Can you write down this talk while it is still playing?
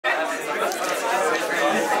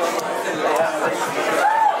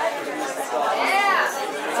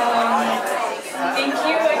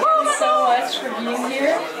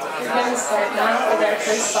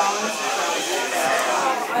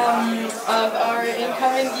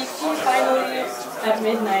upcoming EP finally at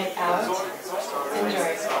midnight out.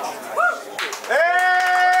 Enjoy.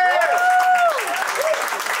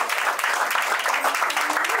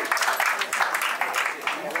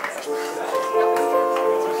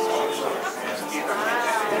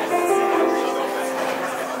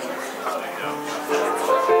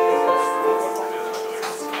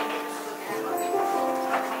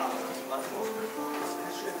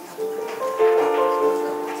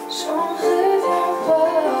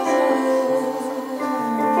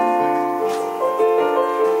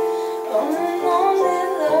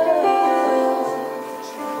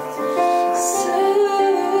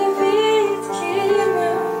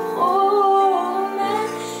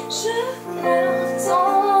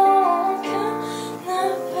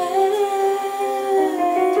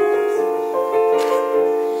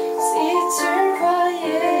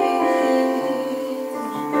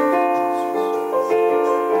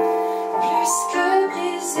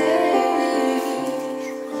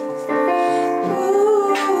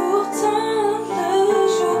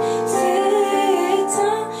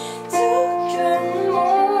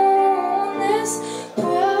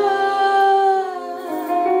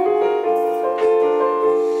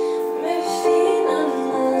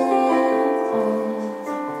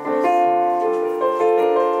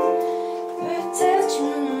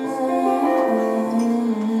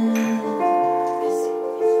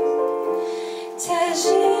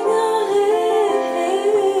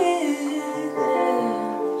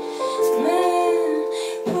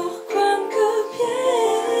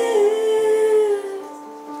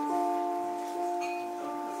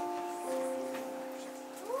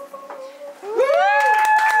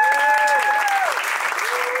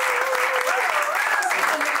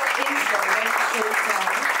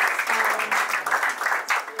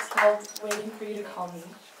 Waiting for you to call me.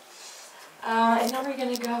 And now we're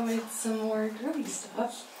gonna go with some more groovy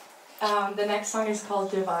stuff. The next song is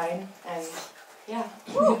called Divine, and yeah,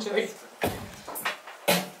 enjoy.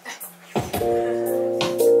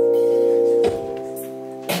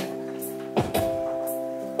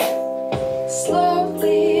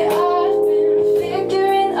 Slowly I've been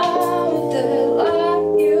figuring out the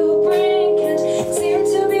light you bring can't seem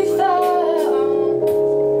to be found.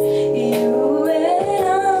 You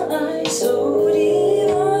and I, so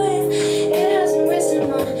divine, it hasn't wasted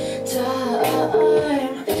my time.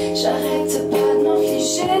 J'arrête pas de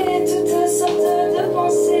m'infliger toutes sortes de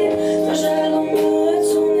pensées. Moi j'allais me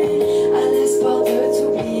retourner à l'espoir de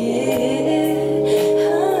t'oublier.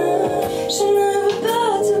 Je ne veux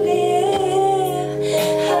pas t'oublier.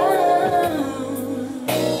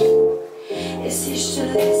 Et si je te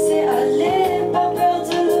laissais aller, pas peur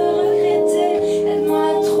de le regretter. Aide-moi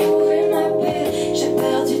à trouver ma paix. J'ai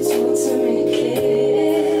perdu toutes mes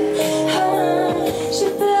clés.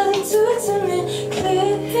 J'ai perdu toutes mes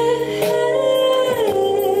clés.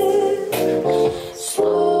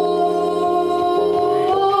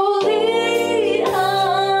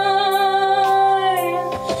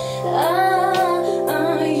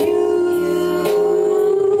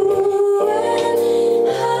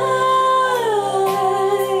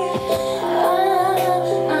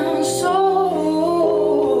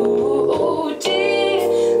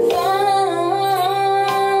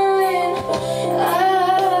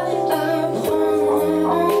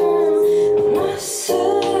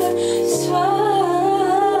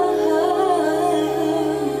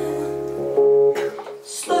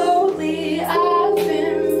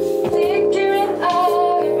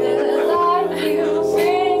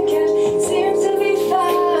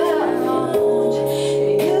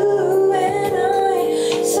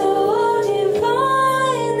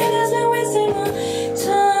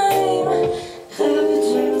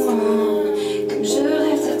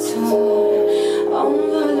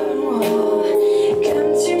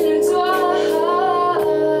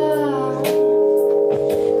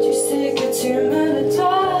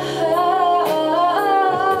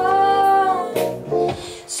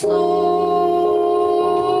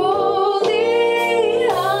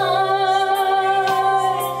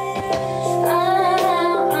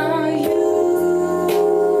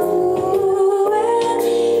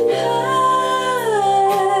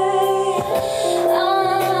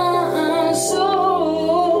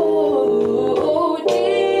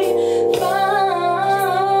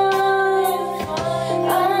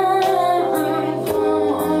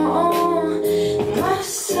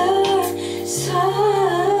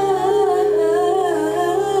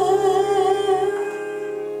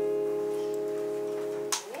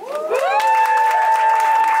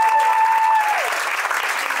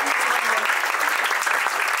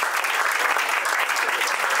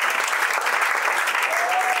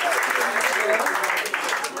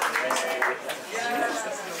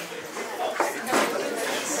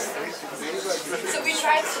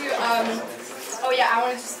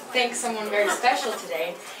 thank someone very special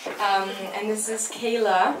today, and this is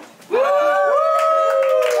Kayla. For always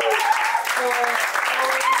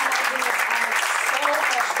helping us out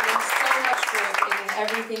so much work in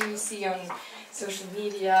everything you see on social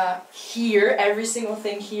media. Here, every single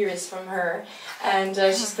thing here is from her, and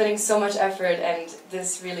she's putting so much effort, and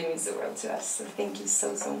this really means the world to us. So thank you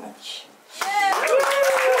so much.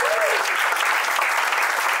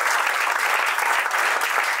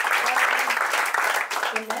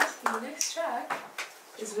 The next track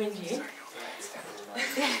is Windy.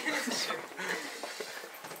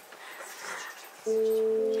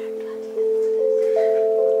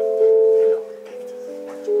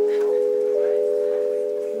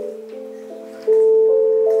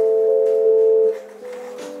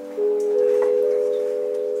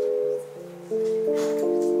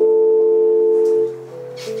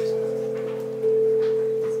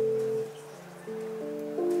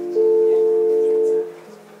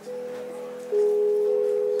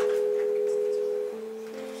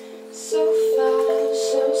 So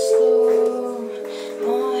fast, so slow,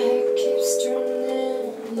 my head keeps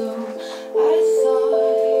turning low. I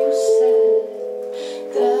thought you said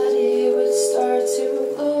that it would start to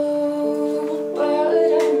glow, but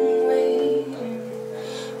I'm waiting,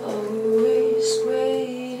 always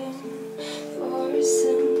waiting for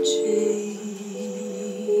some change.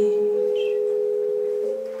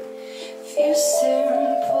 Few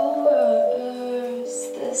simple words,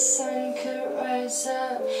 the sun could rise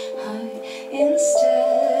up high,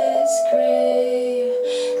 instead it's gray.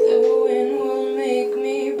 The wind will make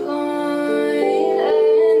me blind,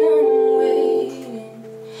 and I'm waiting,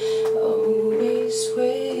 always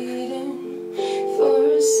waiting for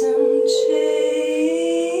some change.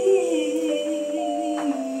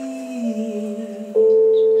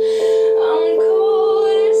 I'm cold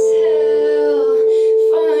as hell,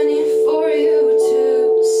 funny for you to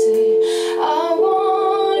say I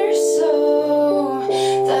want her so.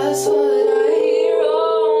 That's what I hear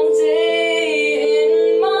all day in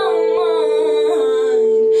my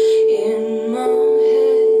mind, in my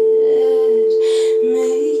head.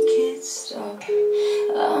 Make it stop,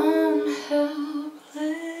 I'm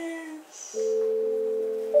helpless.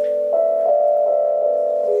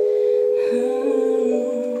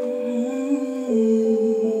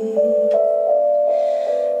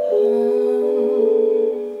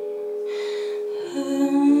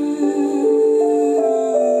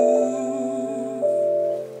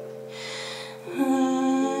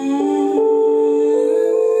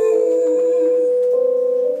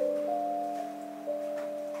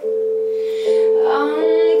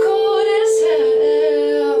 I'm cold as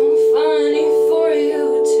hell, funny for you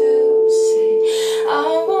to say I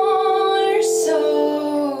want her so.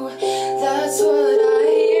 That's what I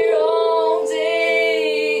hear all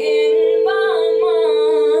day in my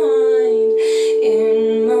mind,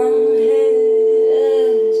 in my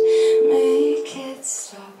head. Make it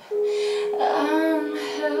stop, I'm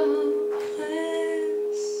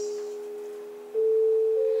helpless.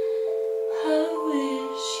 I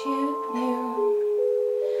wish you knew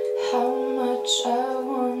how much I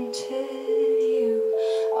wanted you.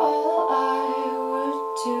 All I would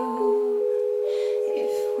do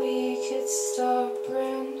if we could start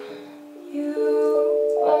brand new.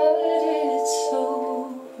 But it's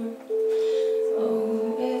over,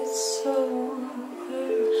 oh it's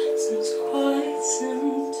over since quite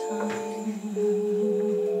some time.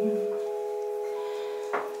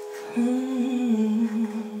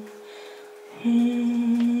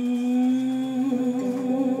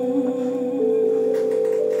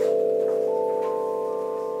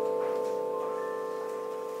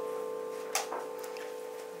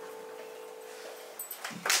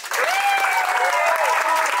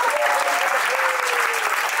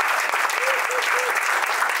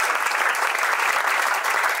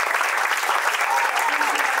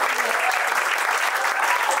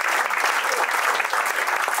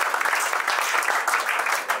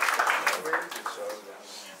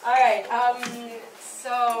 Alright,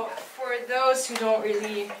 so for those who don't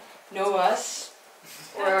really know us,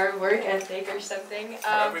 or our work ethic or something,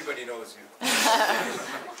 everybody knows you.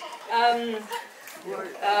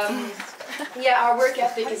 yeah, our work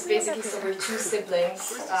ethic is basically, so we're two siblings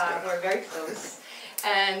who are very close,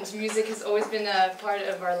 and music has always been a part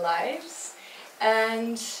of our lives.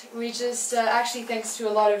 And we just, actually thanks to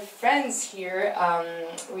a lot of friends here,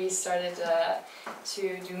 we started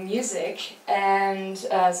to do music, and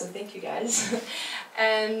so thank you guys.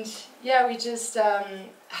 And yeah, we just,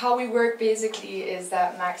 how we work basically is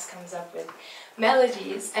that Max comes up with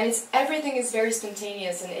melodies, and everything is very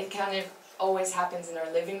spontaneous, and it kind of always happens in our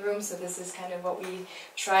living room, so this is kind of what we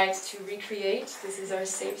tried to recreate. This is our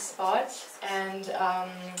safe spot. And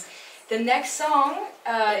the next song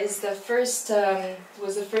was the first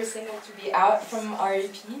single to be out from our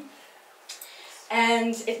EP,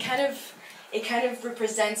 and it kind of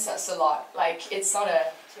represents us a lot. Like, it's not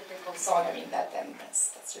a typical song. I mean,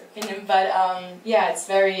 that's your opinion, but yeah, it's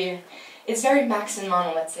very Max and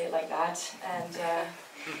Mono, let's say it like that. And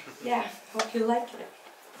yeah, hope you like it.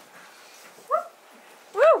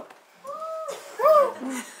 Woo!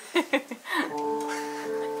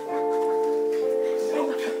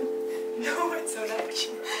 No, it's not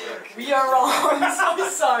actually. We are wrong. I'm so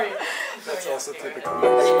sorry. That's also typical.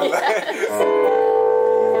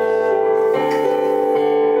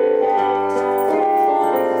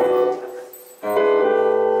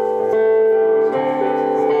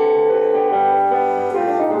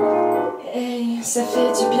 Hey, ça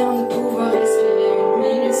fait du bien de pouvoir respirer une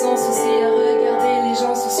minute sans souci à regarder les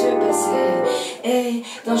gens soucieux passer. Hey,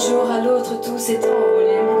 d'un jour à l'autre tout s'est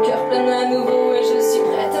envolé, mon cœur plein à nouveau et je suis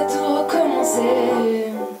prête à tout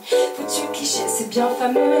recommencer. Foutu cliché, c'est bien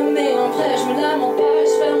fameux, mais en vrai je me lamente pas,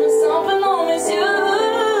 je ferme simplement mes yeux.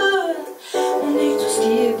 On est tout ce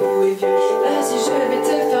qui est beau et vieux. Vas-y, je vais te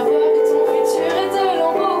faire voir que ton futur est de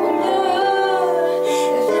l'en beaucoup mieux.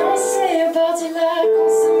 Viens, c'est parti là,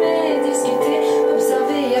 consommer, discuter,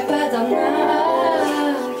 observer, y a pas d'arnaque.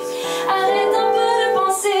 Arrête un peu de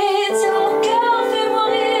penser, tiens mon cœur, fais-moi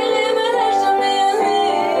rire et me lâche jamais.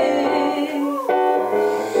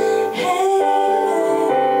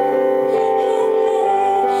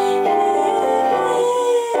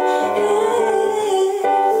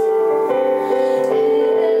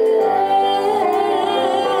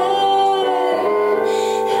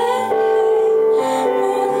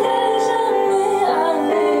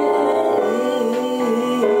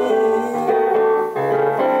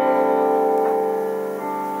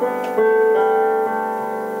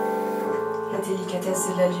 La délicatesse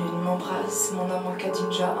de la lune m'embrasse, mon âme en cas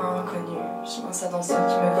d'une joie inconnue. Je m'en dans ceux qui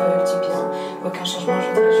me veulent du bien. Aucun changement, je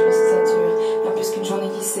voudrais juste que ça dure. Bien plus qu'une journée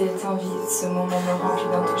qui s'éteint vite, ce moment me remplit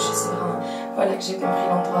d'un toucher serein. Voilà que j'ai compris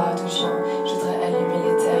l'endroit d'où je viens. Je voudrais allumer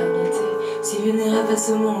l'éternité. Si vulnérable face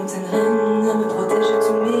au monde, reine, à me protéger de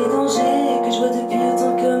tous mes dangers. Que je vois depuis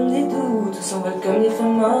autant comme des doutes, tout s'envole comme les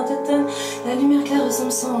femmes mortes. La lumière claire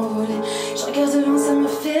semble s'envoler. Je regarde loin, ça me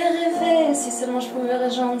fait rêver. Si seulement je pouvais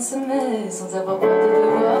rejoindre ce sommet, sans avoir peur de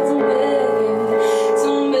devoir tomber,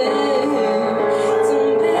 tomber,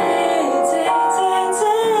 tomber,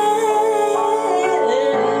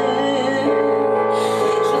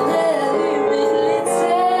 je voudrais allumer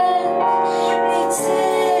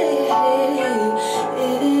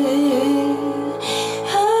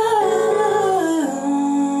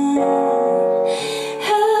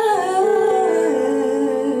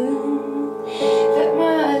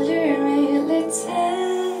faites-moi allumer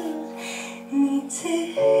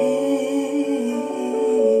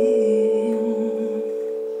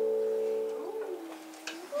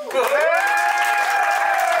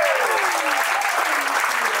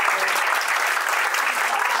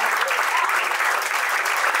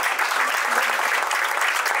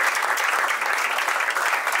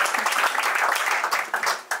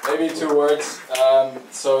Maybe 2 words.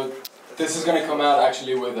 So this is going to come out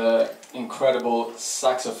actually with an incredible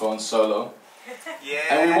saxophone solo. Yeah.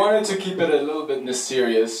 And we wanted to keep it a little bit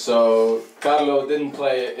mysterious, so Carlo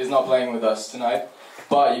is not playing with us tonight,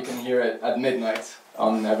 but you can hear it at midnight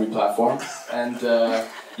on every platform. And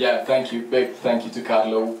yeah, thank you, big thank you to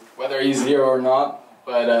Carlo, whether he's here or not,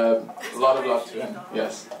 but a lot of love to him,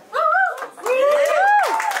 yes.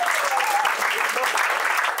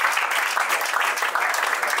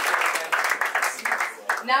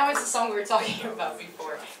 Now it's the song we were talking about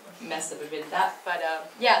before. Messed up a bit that, but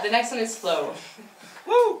yeah, the next one is Flow.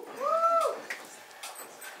 Woo!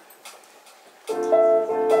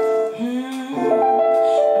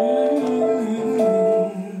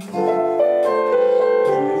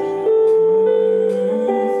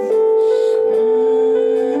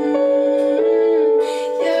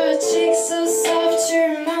 Your cheeks so soft,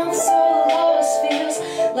 your mouth so lost, feels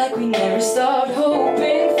like we never stopped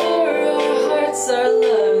hoping for our hearts, our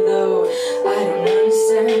love, though I don't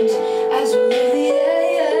understand. As we live the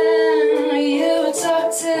air, you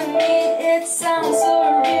talk to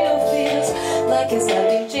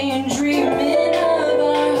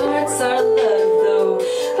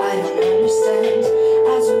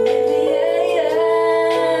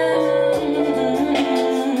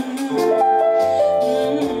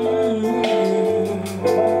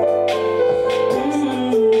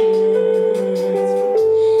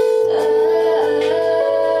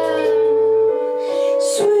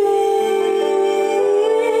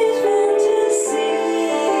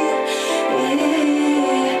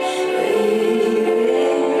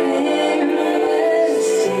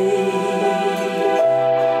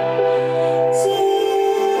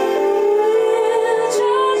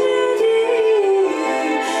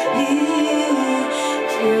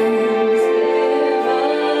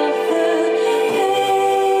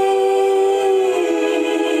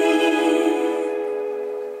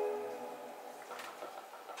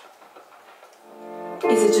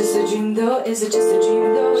Is it just a dream though? Is it just a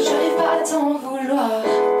dream though? J'arrive pas à t'en vouloir.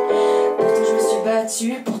 Pourtant je me suis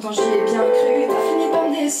battue, pourtant j'y ai bien cru. T'as fini par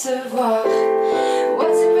me décevoir.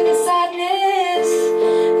 What's up with the sadness?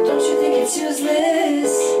 Don't you think it's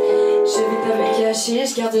useless? Je vais pas me cacher,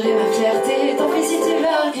 je garderai ma fierté. Tant pis si tu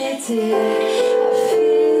vas regretter. I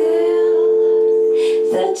feel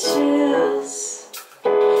the chills,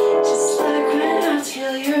 just like when I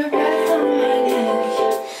feel your breath on my neck.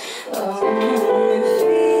 Oh, it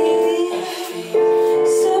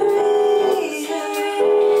feels so real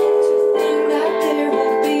to think that there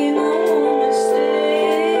will be no more mistakes.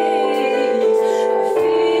 I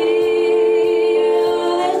feel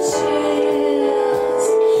the chills,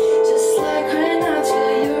 just like when I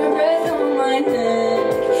feel your breath on my neck.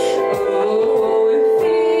 Oh, it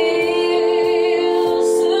feels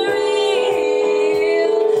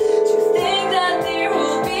surreal to think that there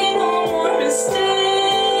will be no more mistakes.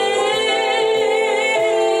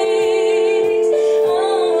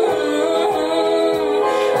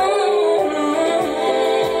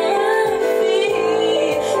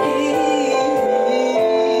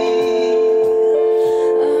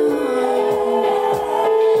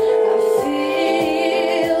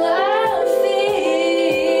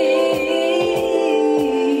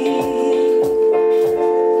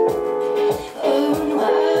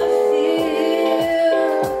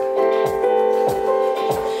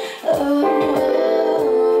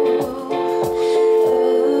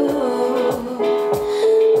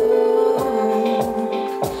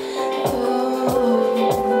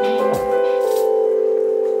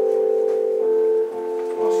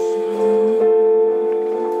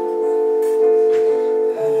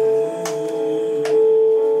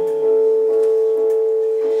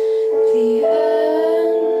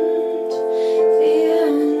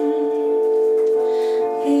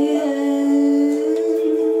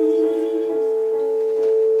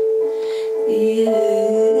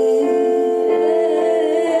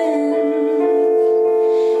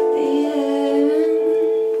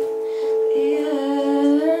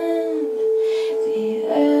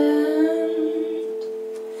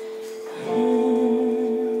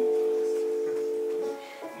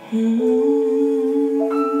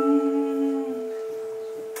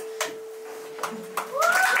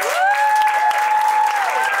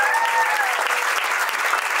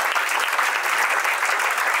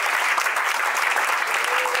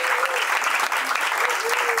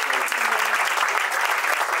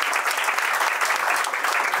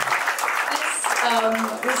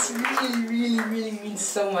 This really means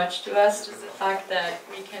so much to us. Just the fact that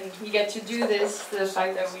we get to do this, the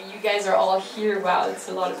fact that you guys are all here. Wow, it's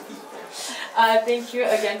a lot of people. Thank you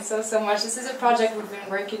again so much. This is a project we've been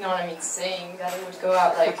working on. I mean, saying that it would go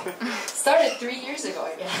out started 3 years ago,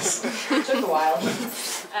 I guess. It took a while.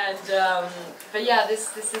 And but yeah,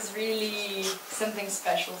 this is really something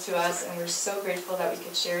special to us, and we're so grateful that we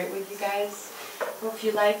could share it with you guys. Hope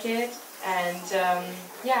you like it. And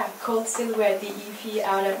yeah, Cold Silhouette, the EP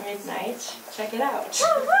out at midnight. Check it out. Boy,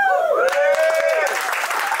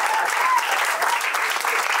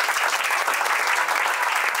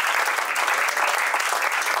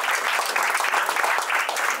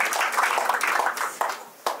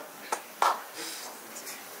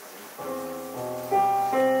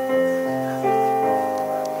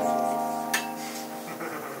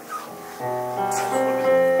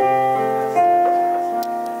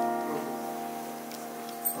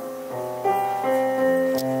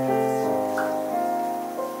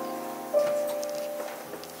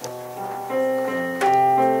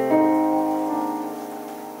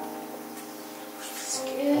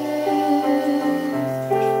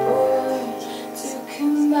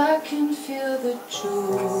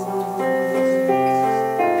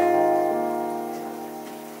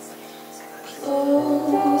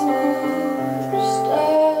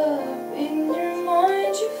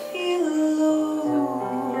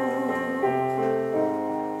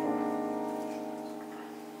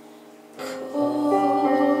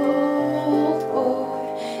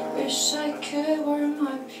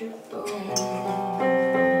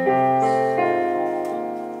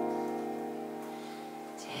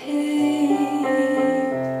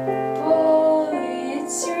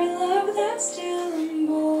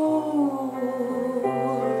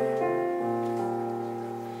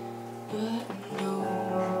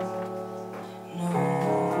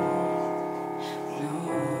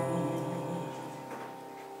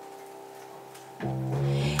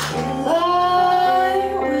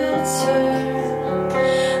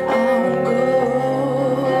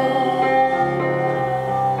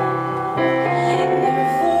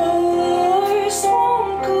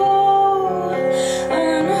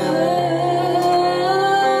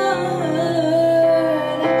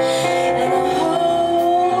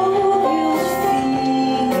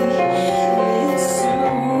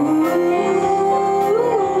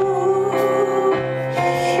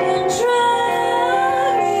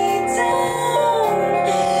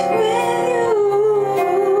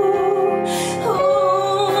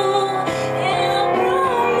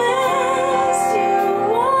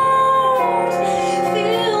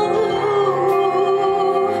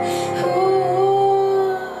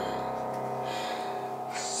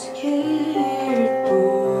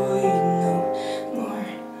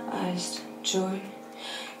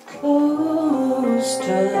 just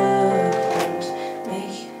doesn't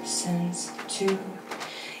make sense to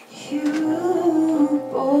you.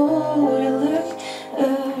 Boy, look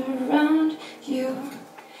around, you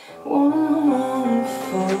won't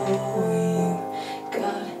fall, you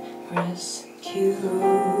got rescue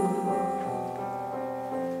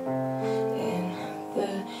in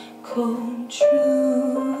the cold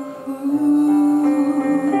truth.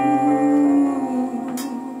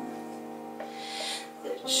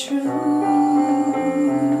 The truth.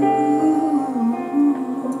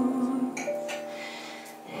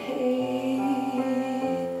 Hey,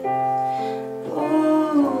 boy.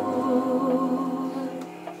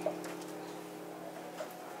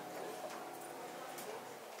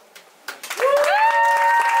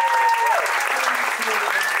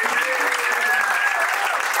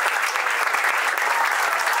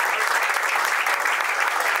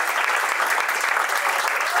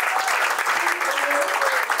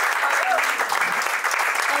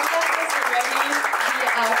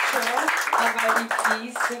 Of our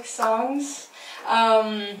EP, 6 songs.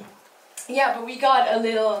 Yeah, but we got a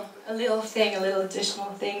little thing, a little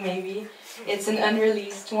additional thing maybe. It's an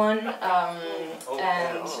unreleased one,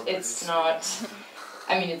 and it's not.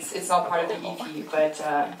 I mean, it's not part of the EP, but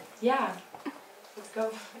yeah, let's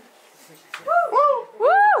go. Woo! Woo!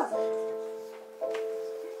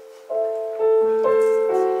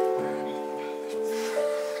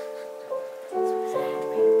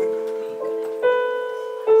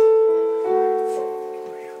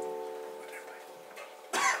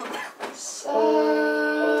 Silence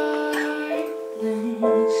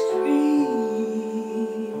screams,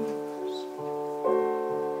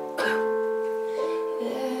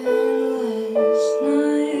 endless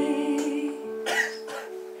nights.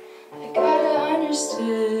 I gotta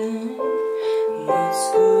understand.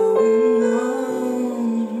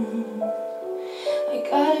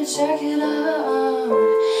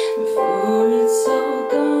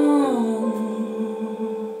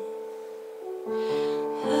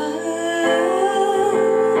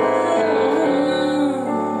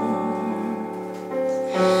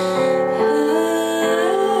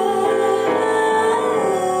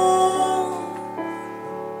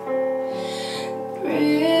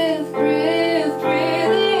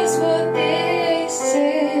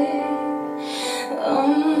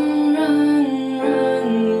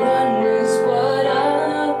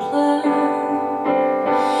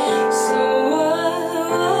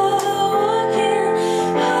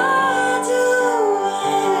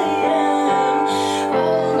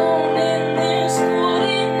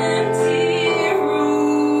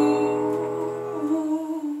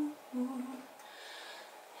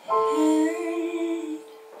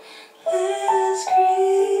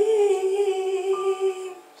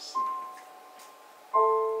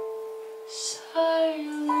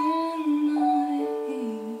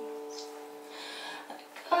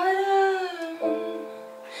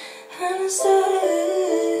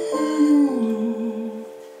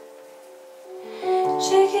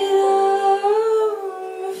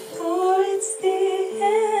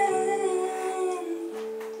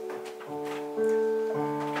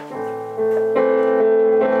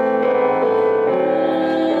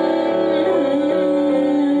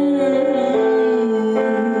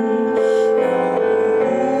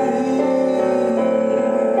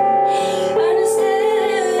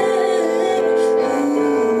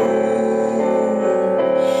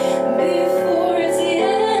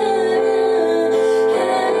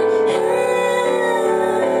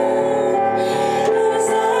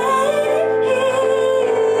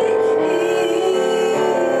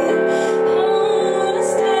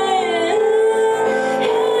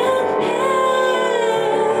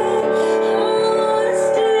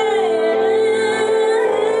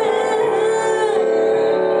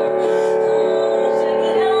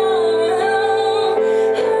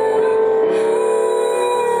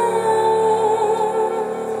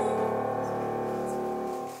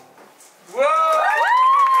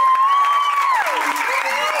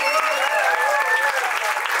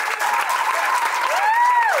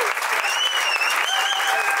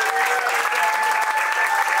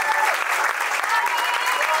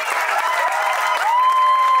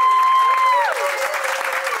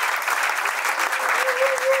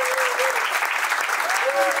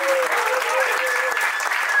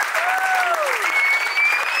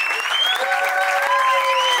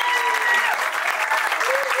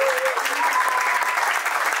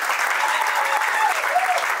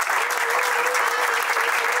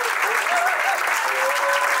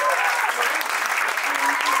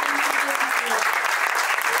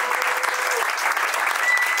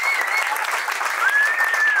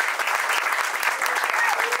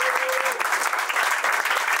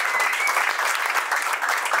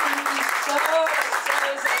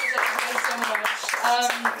 so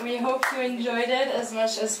much. We hope you enjoyed it as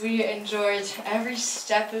much as we enjoyed every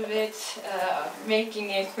step of it, making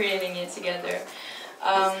it, creating it together.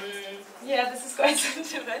 Yeah, this is quite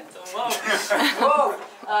sentimental. Whoa! Whoa!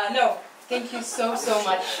 No, thank you so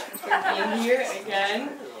much for being here again.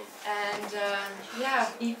 And yeah,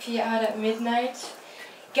 EP out at midnight.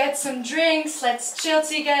 Get some drinks, let's chill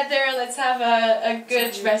together, let's have a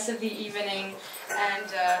good rest of the evening.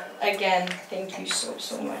 And again, thank you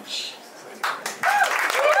so much.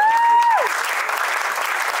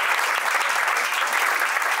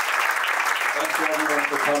 Thank you everyone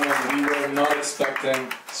for coming. We were not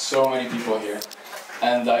expecting so many people here.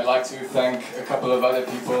 And I'd like to thank a couple of other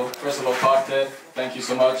people. First of all, Parte, thank you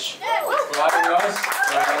so much for having us,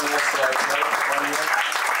 play here.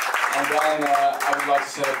 And then I would like to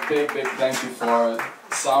say a big thank you for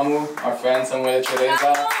Samu, our friend, Samuel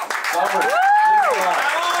Teresa. Samu!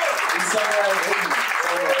 He's somewhere hidden.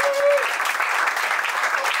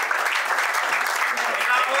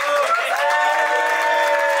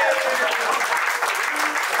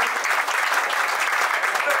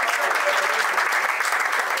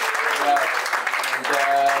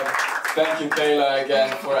 Thank you, Kayla,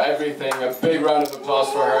 again for everything. A big round of applause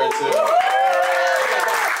for her too.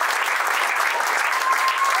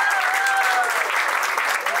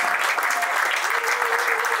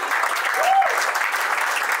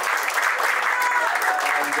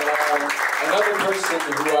 And another person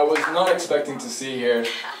who I was not expecting to see here,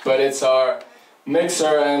 but it's our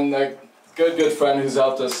mixer and a good friend who's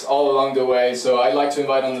helped us all along the way. So I'd like to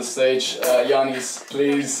invite on the stage Yanis,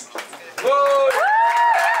 please.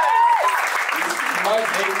 Might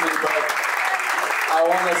hate me, but I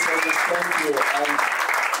want to say just thank you, and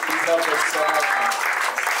he's helped us so much.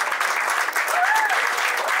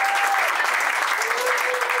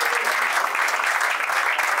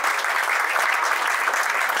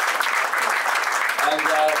 And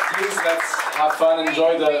please, let's have fun,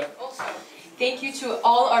 enjoy the... Thank you to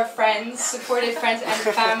all our friends, supportive friends and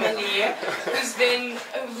family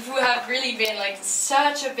who have really been like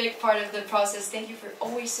such a big part of the process. Thank you for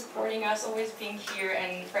always supporting us, always being here,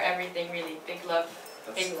 and for everything, really. Big love.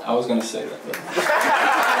 Big love. I was going to say that. But...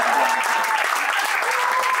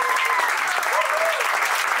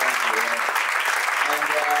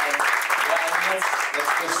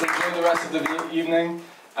 let's just enjoy the rest of the evening.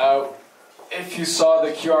 If you saw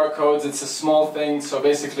the QR codes, it's a small thing, so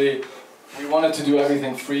basically we wanted to do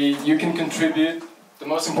everything free. You can contribute. The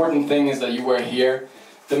most important thing is that you were here.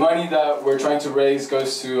 The money that we're trying to raise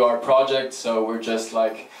goes to our project, so we're just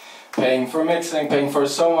like paying for mixing, paying for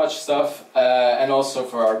so much stuff, and also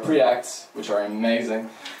for our pre-acts, which are amazing.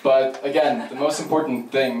 But again, the most important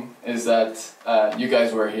thing is that you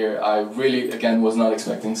guys were here. I really, again, was not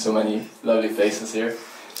expecting so many lovely faces here.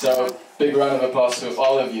 So, big round of applause to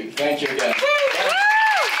all of you. Thank you again.